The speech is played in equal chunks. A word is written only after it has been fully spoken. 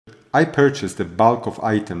I purchased a bulk of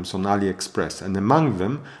items on AliExpress, and among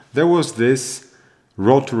them there was this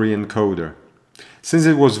rotary encoder. Since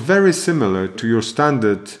it was very similar to your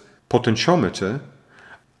standard potentiometer,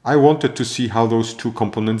 I wanted to see how those two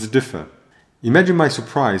components differ. Imagine my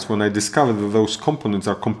surprise when I discovered that those components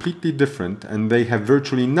are completely different and they have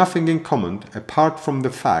virtually nothing in common apart from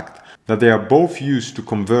the fact that they are both used to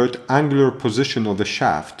convert angular position of the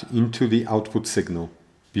shaft into the output signal.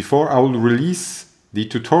 Before I will release the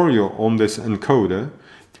tutorial on this encoder,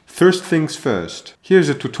 first things first, here's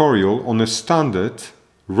a tutorial on a standard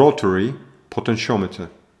rotary potentiometer.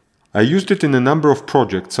 I used it in a number of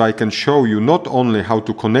projects so I can show you not only how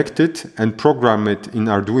to connect it and program it in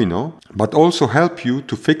Arduino, but also help you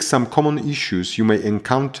to fix some common issues you may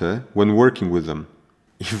encounter when working with them.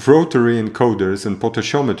 If rotary encoders and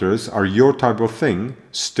potentiometers are your type of thing,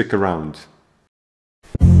 stick around.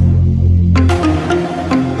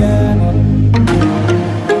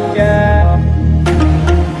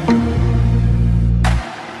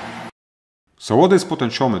 So what is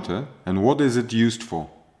potentiometer and what is it used for?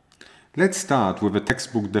 Let's start with a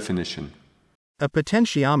textbook definition. A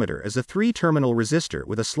potentiometer is a three-terminal resistor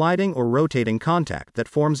with a sliding or rotating contact that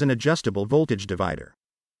forms an adjustable voltage divider.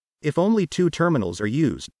 If only two terminals are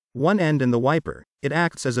used, one end in the wiper, it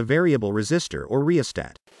acts as a variable resistor or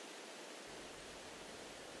rheostat.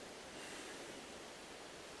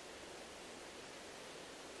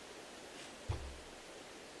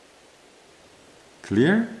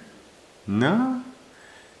 Clear? No?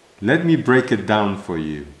 Let me break it down for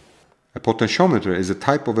you. A potentiometer is a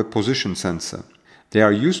type of a position sensor. They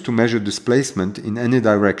are used to measure displacement in any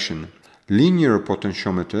direction. Linear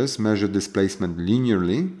potentiometers measure displacement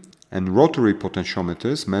linearly, and rotary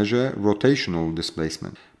potentiometers measure rotational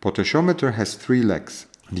displacement. Potentiometer has three legs.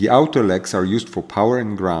 The outer legs are used for power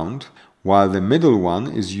and ground, while the middle one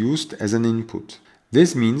is used as an input.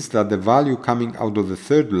 This means that the value coming out of the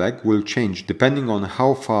third leg will change depending on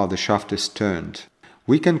how far the shaft is turned.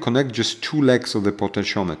 We can connect just two legs of the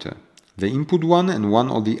potentiometer, the input one and one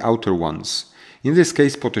of the outer ones. In this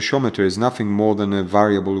case, potentiometer is nothing more than a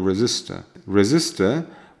variable resistor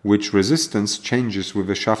which resistance changes with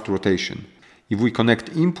the shaft rotation. If we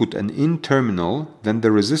connect input and in terminal, then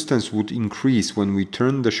the resistance would increase when we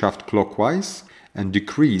turn the shaft clockwise and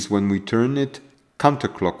decrease when we turn it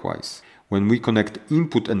counterclockwise. When we connect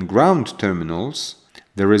input and ground terminals,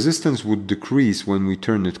 the resistance would decrease when we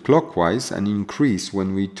turn it clockwise and increase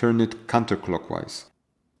when we turn it counterclockwise.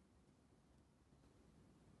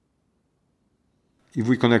 If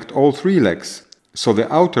we connect all three legs, so the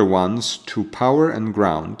outer ones to power and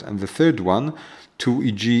ground and the third one to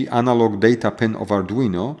e.g. analog data pin of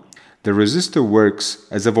Arduino, the resistor works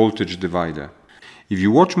as a voltage divider. If you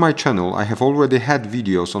watch my channel, I have already had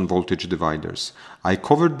videos on voltage dividers. I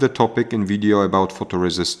covered the topic in video about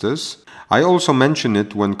photoresistors. I also mention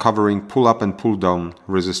it when covering pull-up and pull-down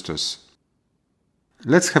resistors.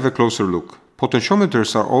 Let's have a closer look.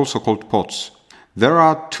 Potentiometers are also called pots. There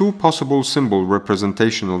are two possible symbol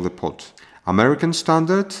representations of the pot: American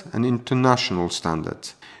standard and international standard.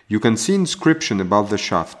 You can see inscription above the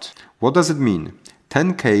shaft. What does it mean?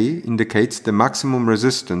 10K indicates the maximum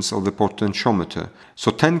resistance of the potentiometer, so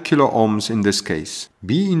 10 kilo ohms in this case.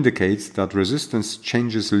 B indicates that resistance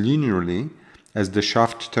changes linearly as the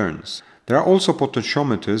shaft turns. There are also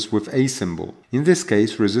potentiometers with A symbol. In this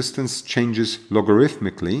case, resistance changes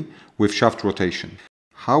logarithmically with shaft rotation.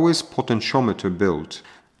 How is potentiometer built?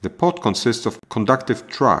 The pot consists of conductive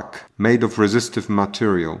track made of resistive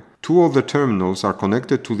material. Two of the terminals are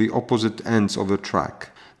connected to the opposite ends of the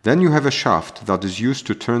track. Then you have a shaft that is used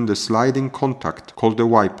to turn the sliding contact called the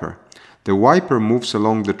wiper. The wiper moves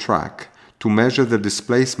along the track to measure the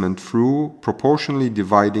displacement through proportionally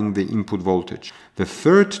dividing the input voltage. The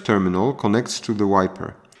third terminal connects to the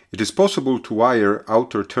wiper. It is possible to wire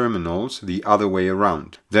outer terminals the other way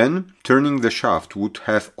around. Then, turning the shaft would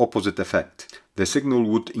have opposite effect. The signal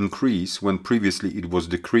would increase when previously it was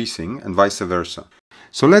decreasing and vice versa.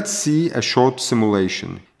 So let's see a short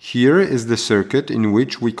simulation. Here is the circuit in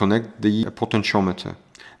which we connect the potentiometer.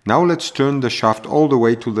 Now let's turn the shaft all the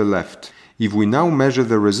way to the left. If we now measure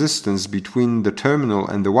the resistance between the terminal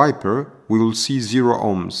and the wiper, we will see 0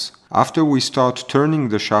 ohms. After we start turning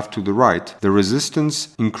the shaft to the right, the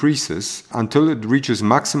resistance increases until it reaches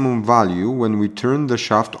maximum value when we turn the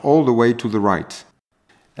shaft all the way to the right.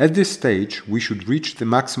 At this stage, we should reach the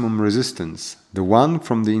maximum resistance, the one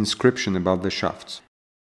from the inscription above the shafts.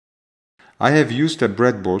 I have used a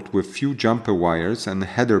breadboard with few jumper wires and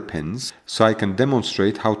header pins, so I can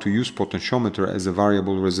demonstrate how to use potentiometer as a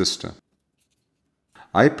variable resistor.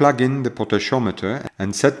 I plug in the potentiometer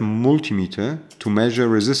and set multimeter to measure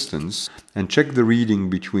resistance and check the reading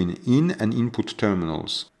between in and input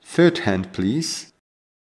terminals. Third hand, please.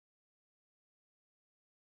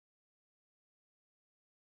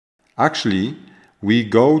 Actually, we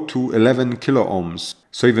go to 11 kilo ohms,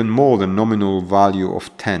 so even more than nominal value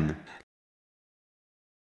of 10.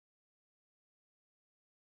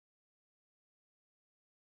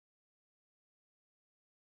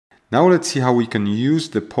 Now let's see how we can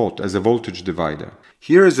use the pot as a voltage divider.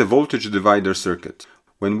 Here is a voltage divider circuit.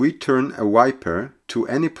 When we turn a wiper to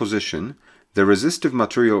any position, the resistive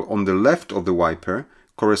material on the left of the wiper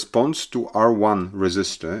corresponds to R1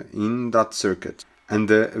 resistor in that circuit, and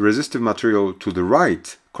the resistive material to the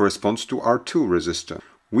right corresponds to R2 resistor.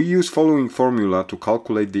 We use following formula to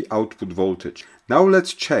calculate the output voltage. Now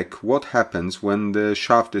let's check what happens when the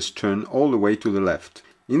shaft is turned all the way to the left.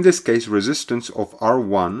 In this case, resistance of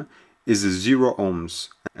R1 is 0 ohms,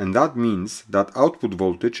 and that means that output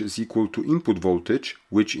voltage is equal to input voltage,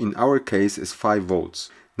 which in our case is 5 volts.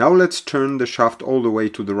 Now let's turn the shaft all the way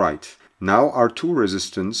to the right. Now R2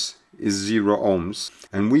 resistance is 0 ohms,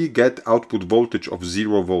 and we get output voltage of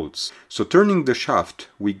 0 volts. So turning the shaft,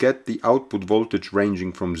 we get the output voltage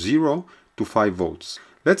ranging from 0 to 5 volts.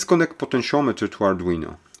 Let's connect potentiometer to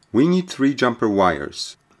Arduino. We need 3 jumper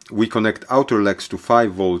wires. We connect outer legs to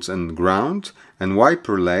 5 volts and ground, and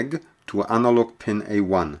wiper leg to analog pin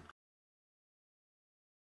A1.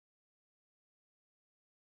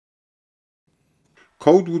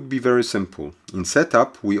 Code would be very simple. In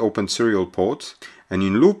setup, we open serial port, and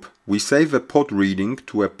in loop, we save a pot reading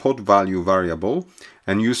to a pot value variable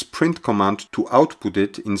and use print command to output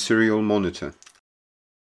it in serial monitor.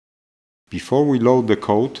 Before we load the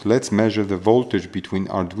code, let's measure the voltage between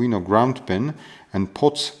Arduino ground pin and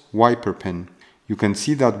pot's wiper pin. You can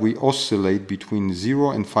see that we oscillate between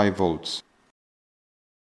 0 and 5 volts.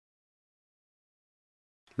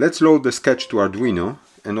 Let's load the sketch to Arduino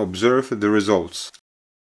and observe the results.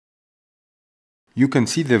 You can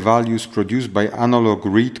see the values produced by analog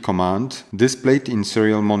read command displayed in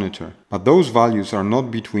serial monitor, but those values are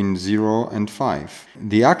not between 0 and 5.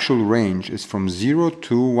 The actual range is from 0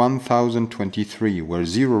 to 1023, where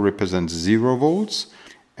 0 represents 0 volts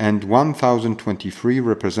and 1023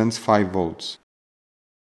 represents 5 volts.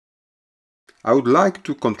 I would like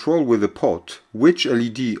to control with the pot which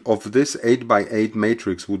LED of this 8x8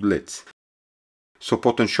 matrix would lit. So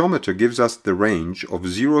potentiometer gives us the range of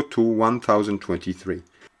 0 to 1023.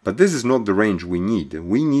 But this is not the range we need.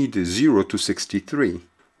 We need 0 to 63.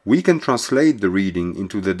 We can translate the reading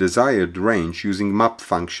into the desired range using map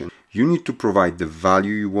function. You need to provide the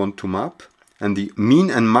value you want to map and the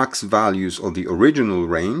min and max values of the original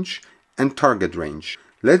range and target range.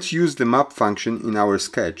 Let's use the map function in our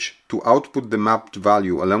sketch to output the mapped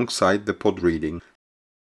value alongside the pot reading.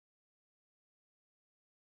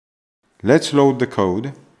 Let's load the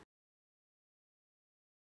code.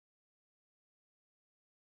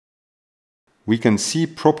 We can see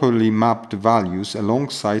properly mapped values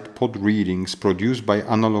alongside pot readings produced by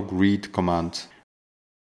analog read command.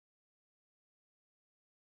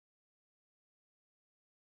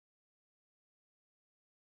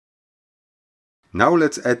 Now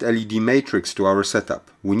let's add LED matrix to our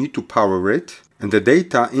setup. We need to power it, and the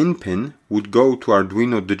data in pin would go to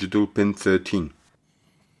Arduino digital pin 13.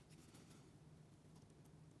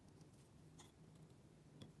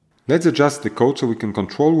 Let's adjust the code so we can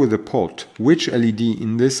control with the pot which LED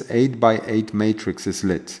in this 8x8 matrix is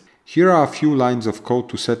lit. Here are a few lines of code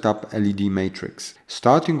to set up LED matrix,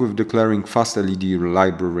 starting with declaring fast LED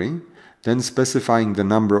library, then specifying the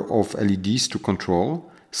number of LEDs to control,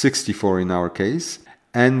 64 in our case,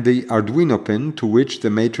 and the Arduino pin to which the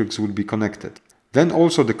matrix would be connected. Then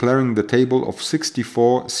also declaring the table of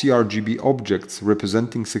 64 sRGB objects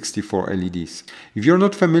representing 64 LEDs. If you're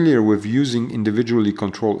not familiar with using individually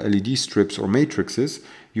controlled LED strips or matrices,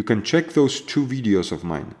 you can check those 2 videos of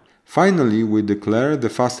mine. Finally, we declare the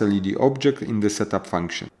fast LED object in the setup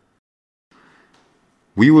function.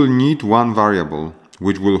 We will need one variable,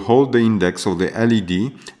 which will hold the index of the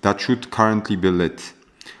LED that should currently be lit.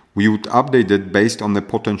 We would update it based on the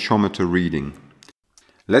potentiometer reading.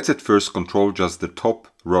 Let's at first control just the top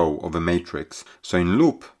row of a matrix. So in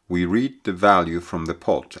loop, we read the value from the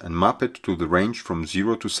pot and map it to the range from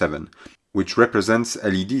 0 to 7, which represents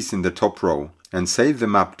LEDs in the top row, and save the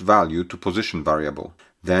mapped value to position variable.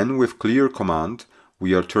 Then with clear command,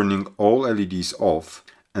 we are turning all LEDs off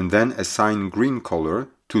and then assign green color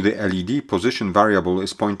to the LED position variable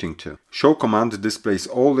is pointing to. Show command displays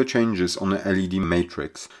all the changes on the LED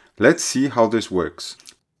matrix. Let's see how this works.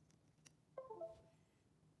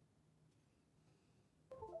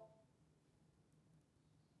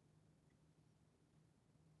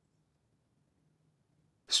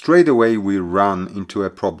 straight away we run into a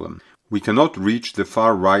problem. We cannot reach the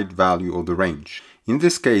far right value of the range. In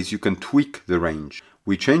this case, you can tweak the range.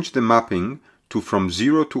 We change the mapping to from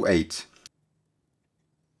 0 to 8.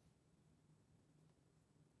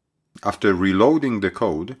 After reloading the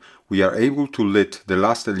code, we are able to lit the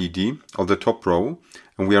last LED of the top row,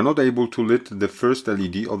 and we are not able to lit the first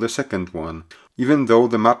LED of the second one, even though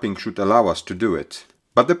the mapping should allow us to do it.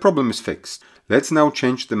 But the problem is fixed. Let's now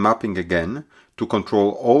change the mapping again to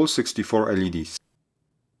control all 64 LEDs.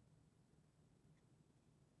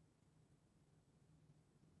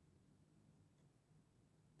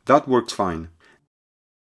 That works fine.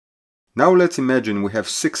 Now let's imagine we have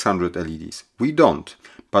 600 LEDs. We don't,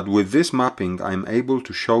 but with this mapping I'm able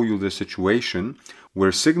to show you the situation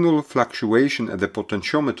where signal fluctuation at the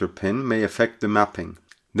potentiometer pin may affect the mapping.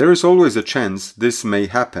 There is always a chance this may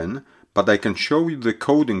happen, but I can show you the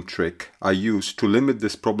coding trick I use to limit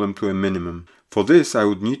this problem to a minimum. For this I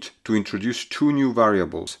would need to introduce two new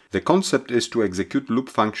variables. The concept is to execute loop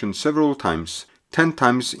function several times, 10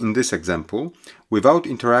 times in this example, without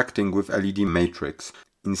interacting with LED matrix.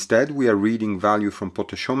 Instead, we are reading value from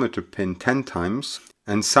potentiometer pin 10 times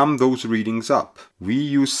and sum those readings up. We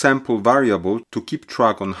use sample variable to keep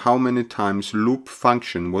track on how many times loop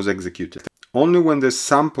function was executed. Only when the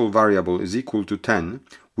sample variable is equal to 10,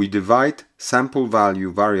 we divide sample value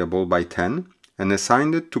variable by 10 and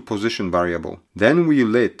assign it to position variable. Then we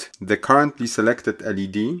lit the currently selected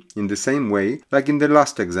LED in the same way like in the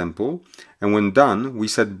last example, and when done we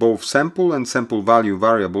set both sample and sample value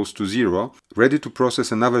variables to 0, ready to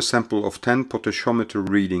process another sample of 10 potentiometer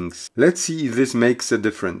readings. Let's see if this makes a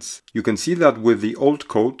difference. You can see that with the old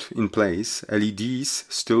code in place, LEDs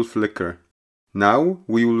still flicker. Now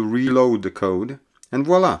we will reload the code and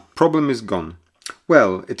voila, problem is gone.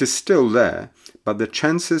 Well, it is still there, but the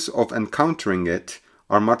chances of encountering it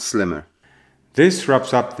are much slimmer. This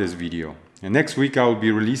wraps up this video, and next week I will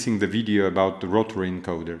be releasing the video about the rotary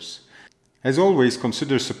encoders. As always,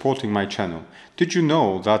 consider supporting my channel. Did you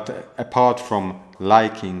know that apart from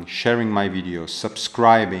liking, sharing my videos,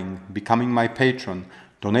 subscribing, becoming my patron,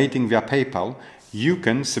 donating via PayPal, you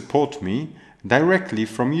can support me directly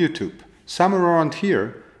from YouTube. Somewhere around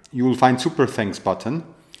here you will find Super Thanks button,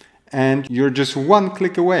 and you're just one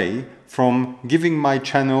click away from giving my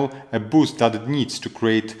channel a boost that it needs to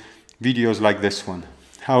create videos like this one.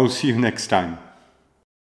 I'll see you next time.